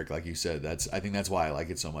atmospheric, like you said. I think that's why I like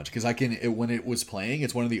it so much, because when it was playing,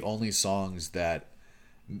 it's one of the only songs that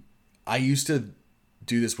I used to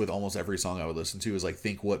do this with almost every song I would listen to, is like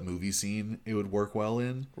think what movie scene it would work well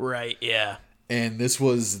in. Right, yeah. And this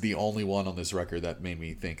was the only one on this record that made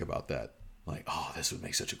me think about that. Like, oh, this would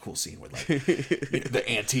make such a cool scene where like the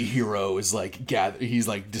anti-hero is like he's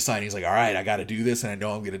like deciding, he's like, all right, I got to do this, and I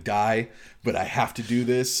know I'm going to die, but I have to do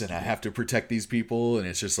this, and I have to protect these people. And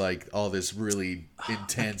it's just like all this really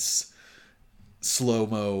intense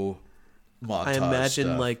slow-mo montage I imagine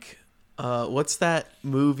stuff. like what's that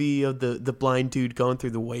movie of the blind dude going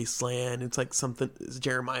through the wasteland? It's like it's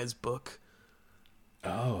Jeremiah's book.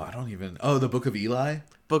 Oh, the Book of Eli?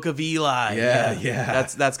 Book of Eli. Yeah.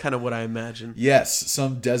 That's kind of what I imagine. Yes,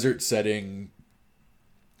 some desert setting,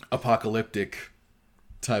 apocalyptic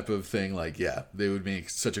type of thing. Like, yeah, they would make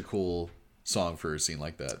such a cool song for a scene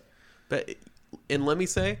like that. And let me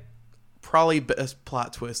say, probably best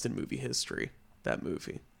plot twist in movie history, that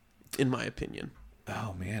movie, in my opinion.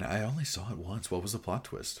 Oh, man, I only saw it once. What was the plot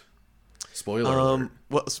twist? Spoiler alert.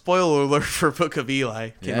 Well, spoiler alert for Book of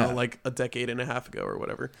Eli. Came Yeah. out like a decade and a half ago or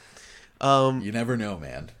whatever. You never know,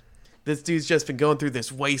 man. This dude's just been going through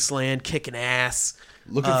this wasteland, kicking ass.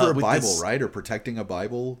 Looking for a with Bible, this- right? Or protecting a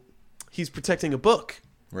Bible. He's protecting a book.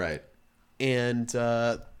 Right. And,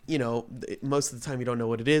 most of the time you don't know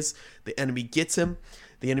what it is. The enemy gets him.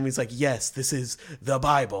 The enemy's like, yes, this is the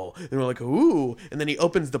Bible. And we're like, ooh. And then he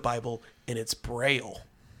opens the Bible, and it's Braille.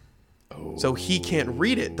 Oh. So he can't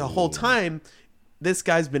read it. The whole time, this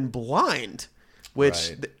guy's been blind. Which,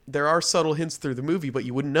 Right. There are subtle hints through the movie, but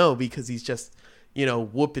you wouldn't know because he's just,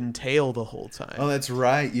 whooping tail the whole time. Oh, that's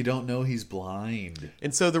right. You don't know he's blind.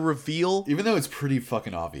 And so the reveal... Even though it's pretty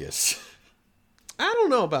fucking obvious. I don't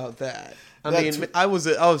know about that. I was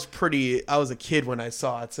a kid when I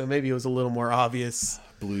saw it, so maybe it was a little more obvious.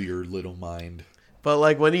 Blew your little mind. But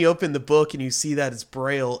like when he opened the book and you see that it's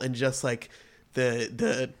Braille and just like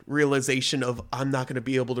the realization of I'm not going to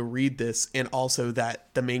be able to read this, and also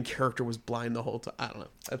that the main character was blind the whole time. I don't know.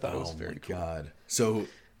 I thought it was very cool. God. So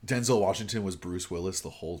Denzel Washington was Bruce Willis the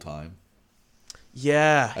whole time.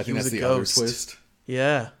 Yeah, I he think was that's a the ghost. other twist.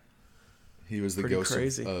 Yeah. He was the Pretty ghost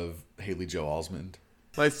crazy. of Haley Joel Osment.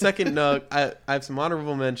 My second nug, I have some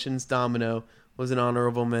honorable mentions. Domino was an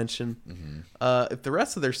honorable mention. Mm-hmm. If the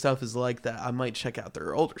rest of their stuff is like that, I might check out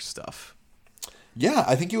their older stuff. Yeah,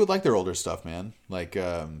 I think you would like their older stuff, man. Like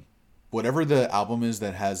whatever the album is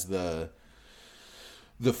that has the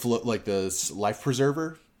like the life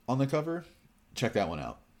preserver on the cover, check that one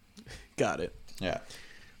out. Got it. Yeah.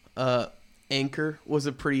 Anchor was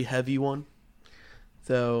a pretty heavy one.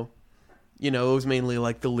 So, it was mainly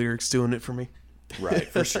like the lyrics doing it for me. Right,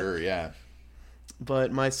 for sure, yeah.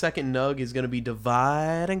 But my second nug is going to be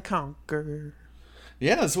Divide and Conquer.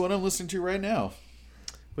 Yeah, that's what I'm listening to right now.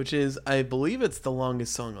 Which is, I believe it's the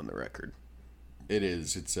longest song on the record. It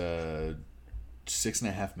is. It's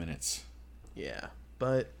 6.5 minutes. Yeah,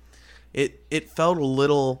 but it felt a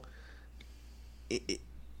little...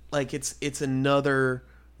 like it's another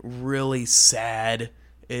really sad...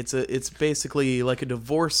 It's basically like a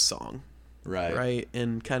divorce song. Right,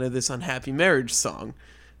 and kind of this unhappy marriage song,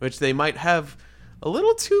 which they might have a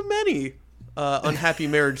little too many unhappy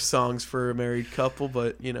marriage songs for a married couple,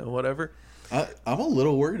 but whatever. I'm a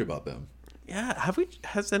little worried about them. Yeah,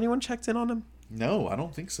 has anyone checked in on them? No, I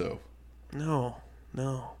don't think so. No.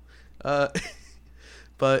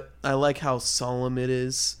 But I like how solemn it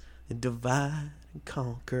is. And divide and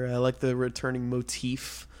conquer. I like the returning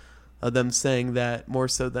motif of them saying that more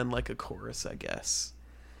so than like a chorus, I guess.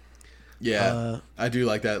 Yeah, I do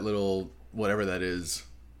like that little whatever that is.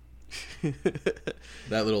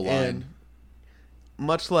 That little line. And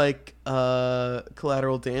much like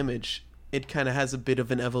Collateral Damage, it kind of has a bit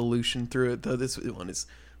of an evolution through it, though this one is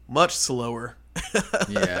much slower.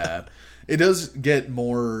 Yeah. It does get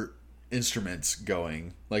more instruments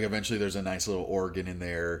going. Like eventually there's a nice little organ in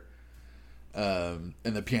there. And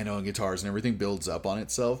the piano and guitars and everything builds up on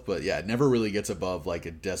itself. But yeah, it never really gets above like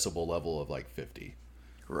a decibel level of like 50.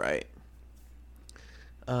 Right.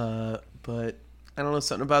 But I don't know,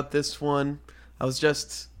 something about this one. I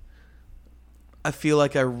feel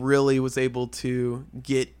like I really was able to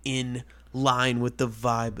get in line with the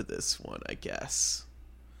vibe of this one, I guess.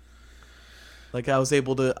 Like I was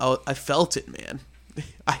able to, I felt it, man.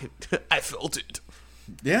 I felt it.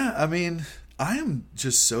 Yeah, I mean, I am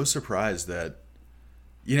just so surprised that,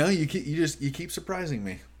 you keep surprising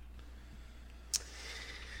me.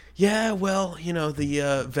 Yeah, well,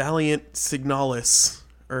 the Valiant Signalis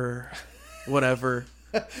or whatever.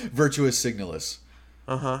 Virtuous Signalis.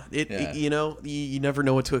 You never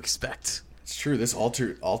know what to expect. It's true. This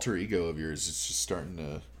alter ego of yours is just starting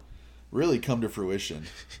to really come to fruition.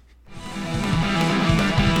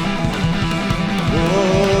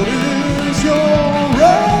 What is your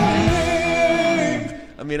name?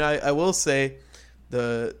 I mean, I will say,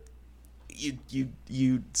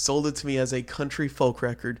 you sold it to me as a country folk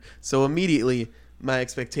record, so immediately my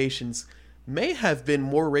expectations may have been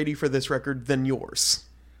more ready for this record than yours.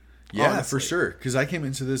 Yeah, honestly. for sure. Because I came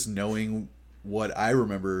into this knowing what I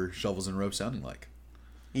remember Shovels and Ropes sounding like.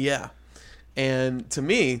 Yeah. And to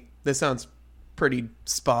me, this sounds pretty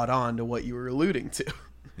spot on to what you were alluding to.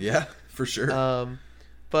 Yeah, for sure.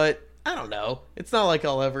 But I don't know. It's not like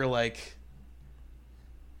I'll ever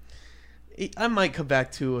I might come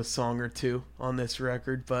back to a song or two on this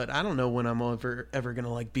record, but I don't know when I'm ever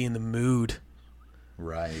gonna be in the mood.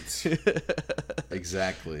 Right.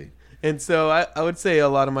 Exactly. And so I would say a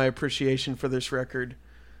lot of my appreciation for this record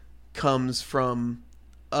comes from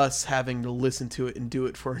us having to listen to it and do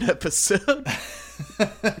it for an episode.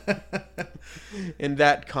 In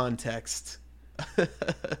that context. All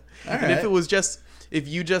And right. if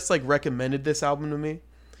you just recommended this album to me,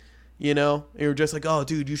 you were just like, oh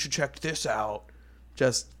dude, you should check this out.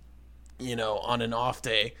 Just, on an off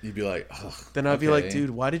day, You'd be like, ugh, then I'd be like, okay. dude,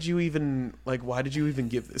 why did you even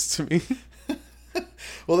give this to me?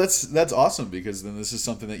 Well, that's awesome, because then this is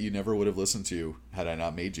something that you never would have listened to had I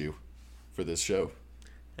not made you for this show.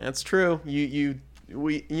 That's true. We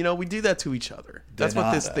do that to each other. That's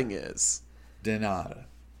what this thing is. De nada.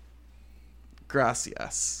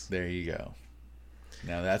 Gracias. There you go.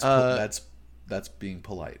 Now that's being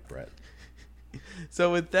polite, Brett.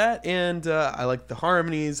 So with that, and I like the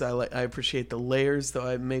harmonies. I appreciate the layers, though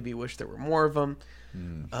I maybe wish there were more of them.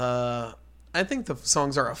 I think the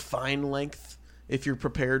songs are a fine length if you're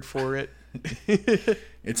prepared for it.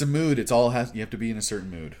 It's a mood. You have to be in a certain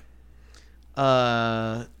mood.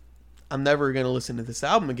 I'm never gonna listen to this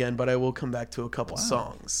album again, but I will come back to a couple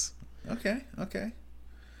songs. Okay.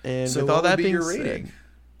 And So with all what would that be being your said, rating?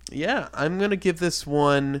 yeah, I'm gonna give this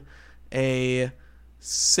one a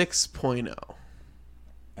 6.0.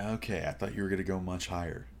 Okay, I thought you were gonna go much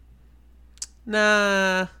higher.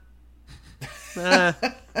 Nah.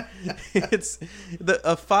 It's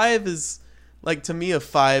a 5 is like, to me, a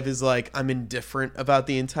 5 is like I'm indifferent about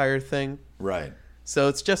the entire thing. Right. So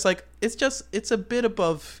it's just like it's a bit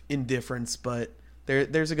above indifference, but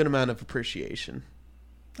there's a good amount of appreciation.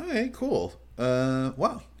 Okay, cool.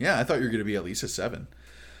 Wow. Yeah, I thought you were gonna be at least a 7.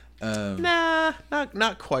 Nah,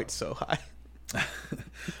 not quite so high.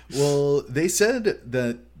 Well, they said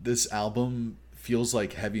that this album feels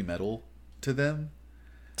like heavy metal to them.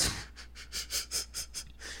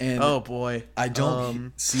 And Oh boy, I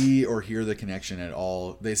don't see or hear the connection at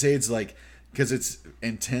all. They say it's like, because it's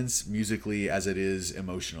intense musically as it is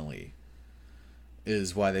emotionally,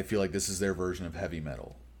 is why they feel like this is their version of heavy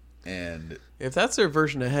metal. And if that's their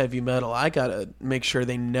version of heavy metal, I gotta make sure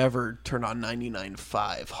they never turn on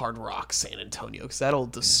 99.5 Hard Rock San Antonio, because that'll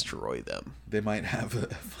destroy them. they might have a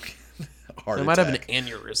fucking heart They might have an attack.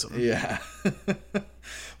 aneurysm. Yeah.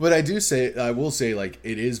 But I will say, like,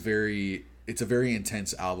 it's a very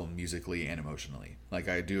intense album musically and emotionally. Like,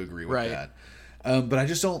 I do agree with Right. that. But I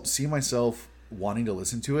just don't see myself wanting to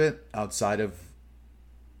listen to it outside of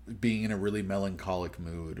being in a really melancholic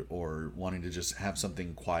mood or wanting to just have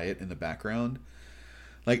something quiet in the background.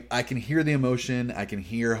 Like, I can hear the emotion. I can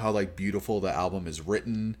hear how, like, beautiful the album is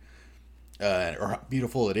written, or how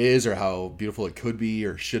beautiful it is, or how beautiful it could be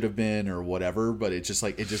or should have been or whatever. But it just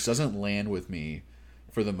doesn't land with me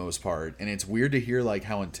for the most part. And it's weird to hear, like,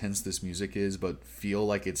 how intense this music is, but feel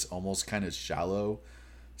like it's almost kind of shallow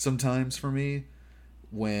sometimes for me,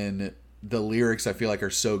 when the lyrics I feel like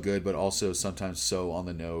are so good, but also sometimes so on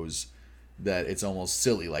the nose that it's almost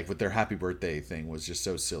silly. Like with their happy birthday thing was just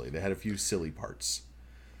so silly. They had a few silly parts.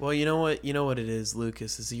 Well, you know what it is,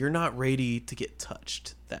 Lucas, is you're not ready to get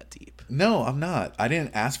touched that deep. No, I'm not. I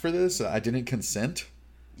didn't ask for this. I didn't consent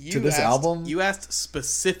to this album. You asked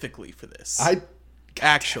specifically for this.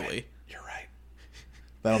 Actually, you're right.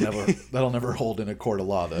 That'll never hold in a court of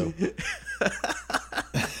law, though.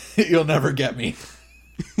 You'll never get me.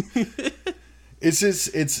 It's just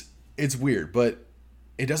it's weird, but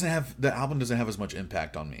the album doesn't have as much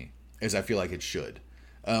impact on me as I feel like it should.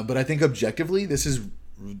 But I think objectively, this is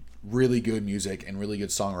really good music and really good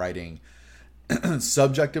songwriting.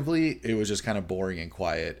 Subjectively, it was just kind of boring and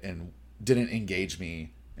quiet and didn't engage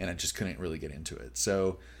me, and I just couldn't really get into it.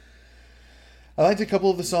 So I liked a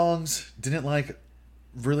couple of the songs. Didn't like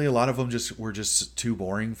really a lot of them. Were just too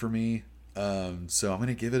boring for me. So I'm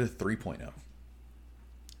gonna give it a 3.0.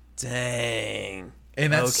 Dang.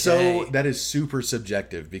 And that is super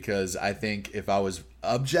subjective, because I think if I was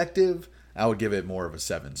objective, I would give it more of a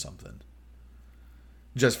 7 something.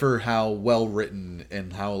 Just for how well written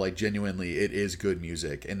and how, like, genuinely it is good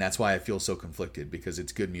music. And that's why I feel so conflicted, because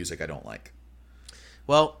it's good music I don't like.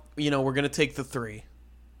 Well, we're going to take the 3.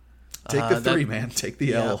 Take the 3, man. Take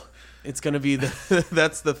the L. It's going to be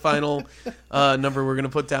that's the final number we're going to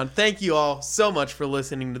put down. Thank you all so much for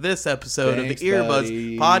listening to this episode of the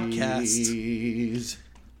Earbuds Podcast.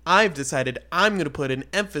 I've decided I'm going to put an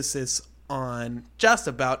emphasis on just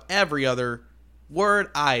about every other word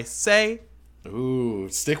I say. Ooh,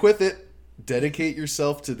 stick with it. Dedicate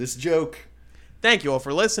yourself to this joke. Thank you all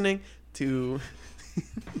for listening to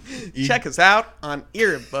check us out on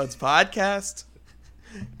Earbuds Podcast.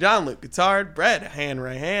 John Luke Guitard, Brett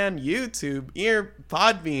Hanrahan, YouTube,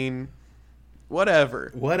 Podbean,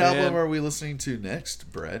 whatever. What album are we listening to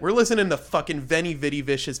next, Brett? We're listening to fucking Veni Vidi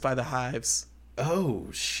Vicious by the Hives. Oh,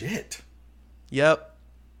 shit. Yep.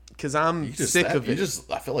 Because I'm sick of it.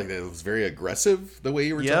 I feel like that was very aggressive, the way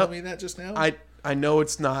you were telling me that just now. I know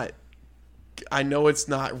it's not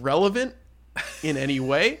relevant in any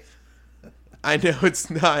way. I know it's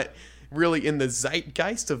not really in the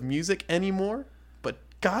zeitgeist of music anymore. But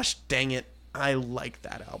gosh dang it, I like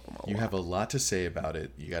that album a lot. You have a lot to say about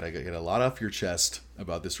it. You gotta get a lot off your chest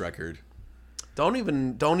about this record. Don't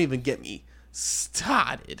even get me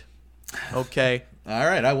started. Okay. All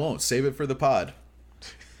right, I won't. Save it for the pod.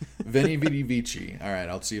 Veni Vidi Vici. All right,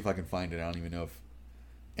 I'll see if I can find it. I don't even know if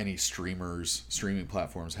any streaming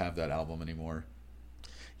platforms have that album anymore.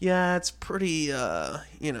 Yeah, it's pretty,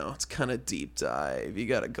 it's kind of deep dive. You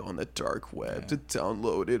gotta go on the dark web to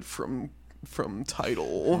download it from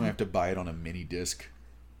Tidal. I have to buy it on a mini disc.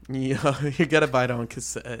 Yeah, you gotta buy it on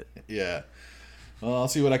cassette. Yeah. Well, I'll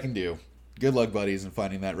see what I can do. Good luck, buddies, in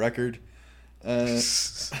finding that record.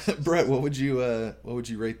 Brett, what would you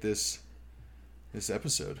rate this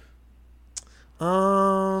episode?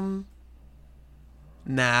 Nah.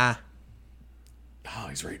 Oh,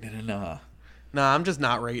 he's rating it a nah. Nah, I'm just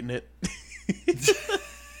not rating it.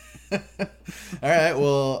 All right,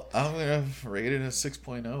 well, I'm going to rate it a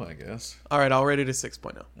 6.0, I guess. All right, I'll rate it a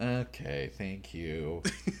 6.0. Okay, thank you.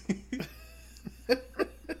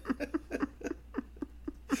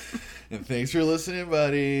 And thanks for listening,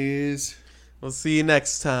 buddies. We'll see you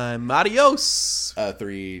next time. Adios.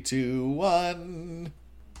 3, 2, 1.